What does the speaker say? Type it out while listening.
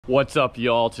What's up,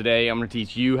 y'all? Today I'm going to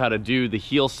teach you how to do the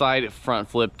heel side front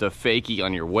flip to fakie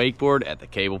on your wakeboard at the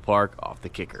cable park off the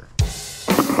kicker.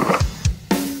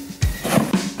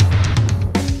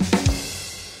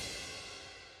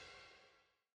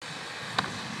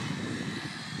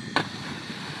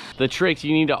 The tricks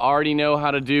you need to already know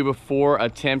how to do before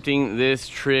attempting this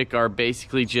trick are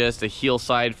basically just a heel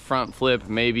side front flip,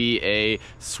 maybe a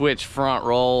switch front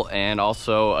roll, and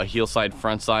also a heel side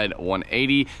front side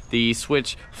 180. The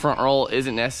switch front roll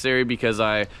isn't necessary because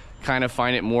I kind of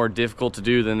find it more difficult to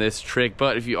do than this trick,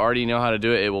 but if you already know how to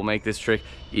do it, it will make this trick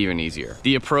even easier.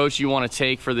 The approach you want to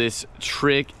take for this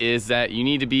trick is that you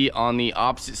need to be on the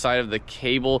opposite side of the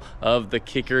cable of the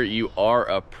kicker you are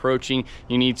approaching.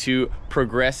 You need to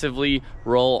progressively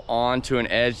roll onto an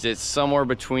edge that's somewhere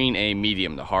between a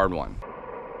medium to hard one.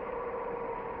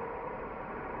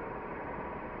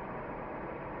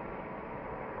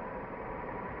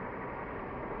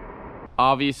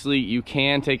 Obviously, you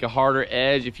can take a harder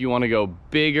edge if you want to go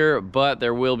bigger, but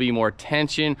there will be more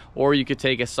tension, or you could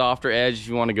take a softer edge if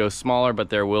you want to go smaller, but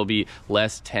there will be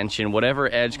less tension.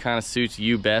 Whatever edge kind of suits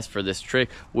you best for this trick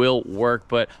will work,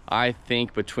 but I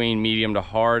think between medium to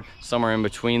hard, somewhere in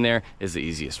between there is the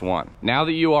easiest one. Now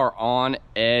that you are on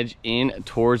edge in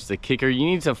towards the kicker, you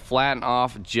need to flatten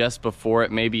off just before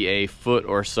it, maybe a foot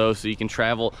or so you can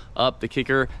travel up the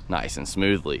kicker nice and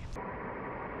smoothly.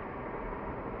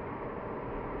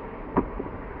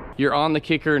 You're on the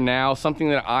kicker now. Something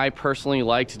that I personally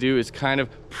like to do is kind of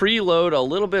preload a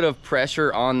little bit of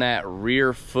pressure on that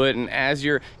rear foot, and as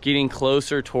you're getting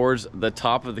closer towards the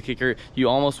top of the kicker, you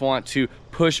almost want to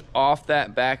push off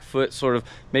that back foot, sort of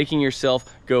making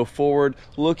yourself go forward,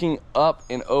 looking up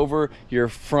and over your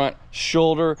front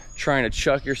shoulder, trying to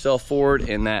chuck yourself forward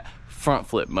in that front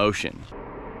flip motion.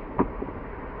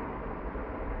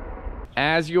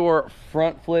 As your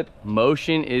front flip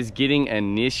motion is getting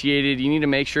initiated, you need to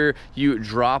make sure you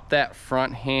drop that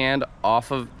front hand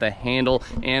off of the handle,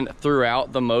 and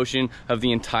throughout the motion of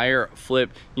the entire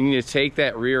flip, you need to take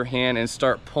that rear hand and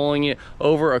start pulling it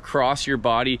over across your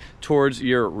body towards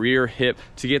your rear hip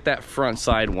to get that front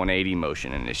side 180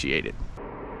 motion initiated.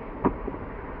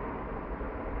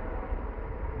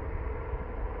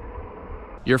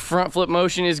 Your front flip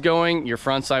motion is going, your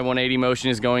front side 180 motion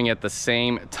is going at the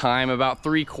same time, about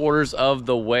 3/4 of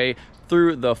the way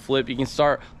through the flip. You can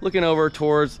start looking over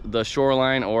towards the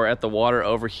shoreline or at the water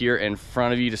over here in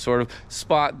front of you to sort of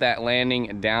spot that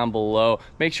landing down below.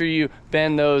 Make sure you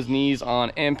bend those knees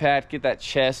on impact, get that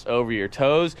chest over your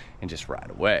toes, and just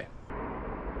ride away.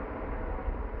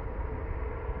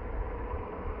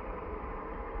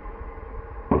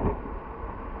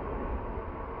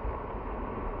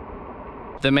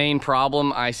 The main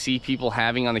problem I see people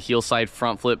having on the heel side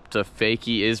front flip to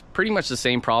fakie is pretty much the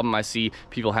same problem I see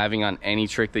people having on any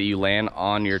trick that you land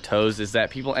on your toes, is that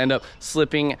people end up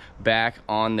slipping back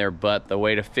on their butt. The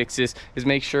way to fix this is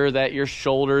make sure that your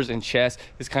shoulders and chest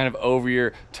is kind of over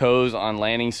your toes on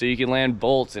landing, so you can land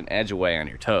bolts and edge away on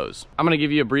your toes. I'm going to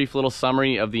give you a brief little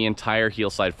summary of the entire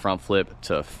heel side front flip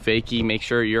to fakie. Make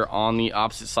sure you're on the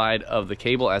opposite side of the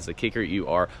cable as the kicker you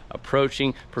are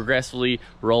approaching. Progressively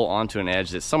roll onto an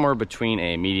edge that's somewhere between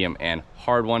a medium and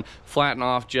hard one. Flatten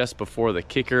off just before the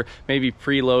kicker. Maybe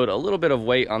preload a little bit of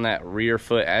weight on that rear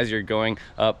foot as you're going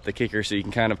up the kicker, so you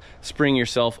can kind of spring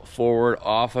yourself forward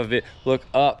off of it. Look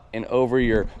up and over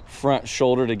your front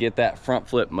shoulder to get that front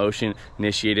flip motion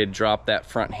initiated. Drop that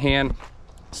front hand.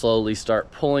 Slowly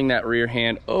start pulling that rear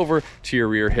hand over to your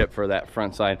rear hip for that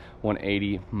front side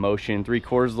 180 motion.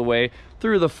 3/4 of the way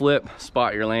through the flip,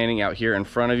 spot your landing out here in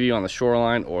front of you on the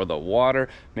shoreline or the water.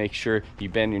 Make sure you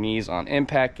bend your knees on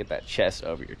impact, get that chest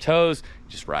over your toes,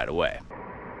 just ride away.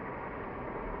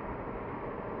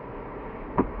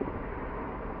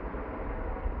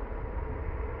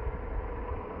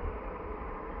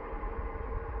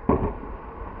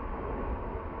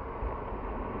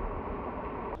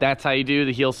 That's how you do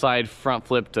the heel side front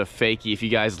flip to fakie. If you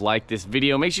guys like this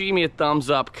video, make sure you give me a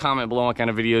thumbs up, comment below what kind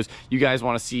of videos you guys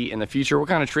want to see in the future, what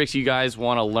kind of tricks you guys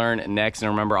want to learn next. And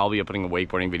remember, I'll be uploading a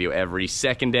wakeboarding video every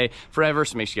second day forever,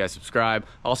 so make sure you guys subscribe.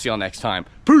 I'll see y'all next time.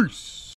 Peace!